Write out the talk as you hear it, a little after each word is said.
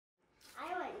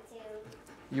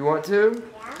You want to?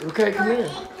 Yeah. Okay, come here.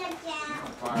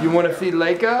 You want to feed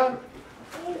Layka?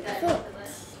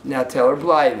 Now tell her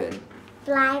Blythen.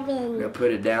 Blythen. Now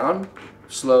put it down.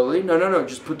 Slowly. No.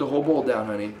 Just put the whole bowl down,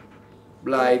 honey.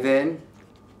 Blythen.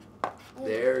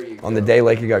 There you go. On the day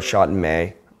Layka got shot in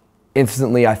May,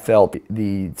 instantly I felt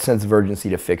the sense of urgency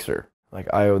to fix her. Like,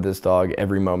 I owe this dog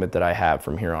every moment that I have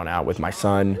from here on out with my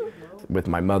son, with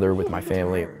my mother, with my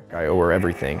family. I owe her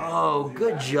everything. Oh,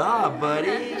 good job, buddy.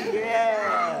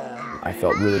 Yeah. I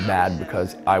felt really bad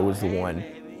because I was the one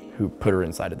who put her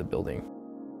inside of the building.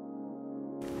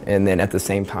 And then at the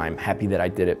same time, happy that I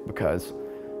did it because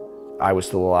I was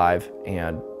still alive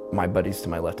and my buddies to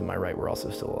my left and my right were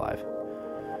also still alive.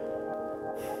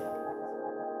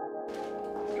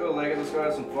 Let's go, Layka. Let's go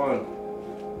have some fun.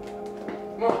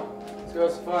 Come on. Let's go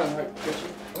have some fun. Right,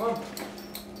 come on.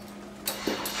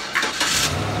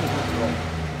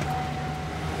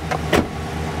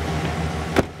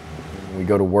 We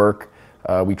go to work,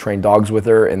 we train dogs with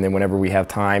her, and then whenever we have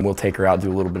time, we'll take her out,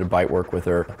 do a little bit of bite work with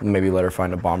her, maybe let her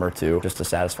find a bomb or two, just to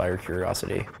satisfy her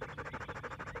curiosity.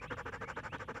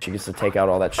 She gets to take out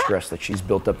all that stress that she's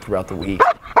built up throughout the week.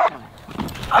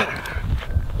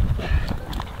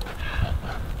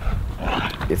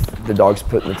 If the dog's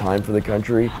put in the time for the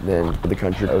country, then the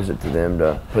country owes it to them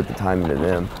to put the time into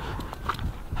them.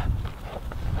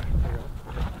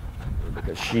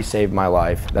 Because she saved my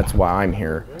life, that's why I'm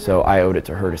here. So I owed it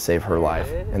to her to save her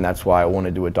life. And that's why I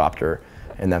wanted to adopt her.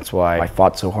 And that's why I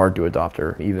fought so hard to adopt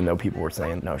her, even though people were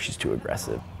saying, no, she's too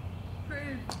aggressive.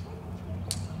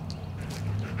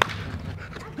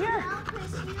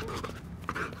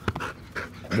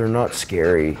 They're not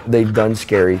scary. They've done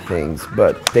scary things,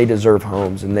 but they deserve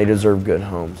homes, and they deserve good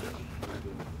homes.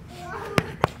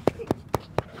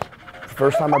 The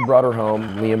first time I brought her home,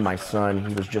 Liam, my son,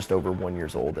 he was just over 1 year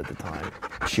old at the time.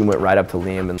 She went right up to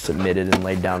Liam and submitted and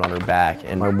laid down on her back,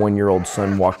 and my 1-year-old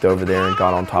son walked over there and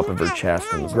got on top of her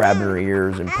chest and was grabbing her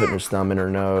ears and putting his thumb in her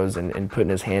nose and putting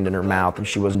his hand in her mouth, and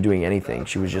she wasn't doing anything.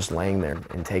 She was just laying there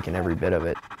and taking every bit of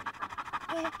it.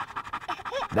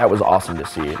 That was awesome to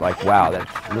see. Like, wow,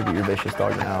 look at your vicious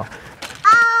dog now.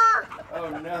 Oh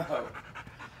no.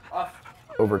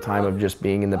 Over time of just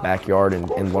being in the backyard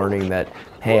and learning that,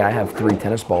 hey, I have 3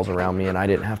 tennis balls around me and I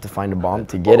didn't have to find a bomb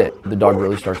to get it. The dog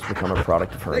really starts to become a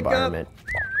product of her environment.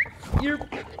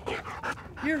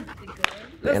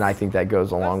 And I think that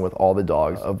goes along with all the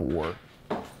dogs of war.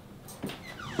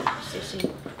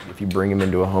 If you bring them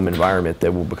into a home environment, they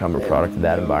will become a product of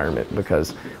that environment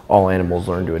because all animals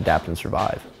learn to adapt and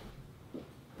survive.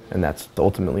 And that's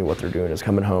ultimately what they're doing, is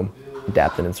coming home,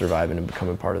 adapting and surviving and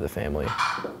becoming part of the family.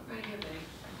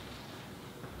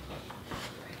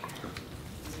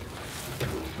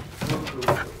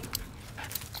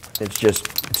 It's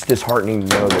disheartening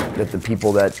to know that the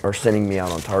people that are sending me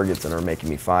out on targets and are making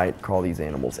me fight call these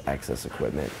animals access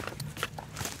equipment.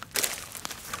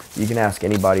 You can ask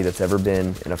anybody that's ever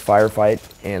been in a firefight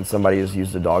and somebody has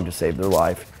used a dog to save their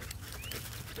life,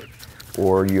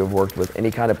 or you have worked with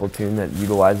any kind of platoon that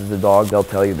utilizes a dog, they'll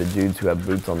tell you the dudes who have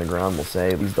boots on the ground will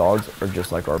say, these dogs are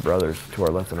just like our brothers to our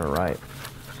left and our right.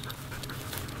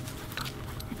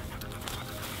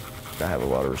 I have a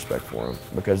lot of respect for them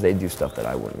because they do stuff that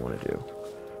I wouldn't want to do.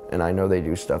 And I know they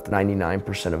do stuff that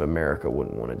 99% of America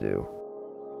wouldn't want to do.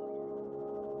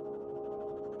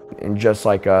 And just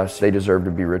like us, they deserve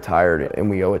to be retired, and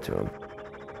we owe it to them.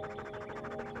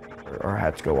 Our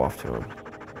hats go off to them.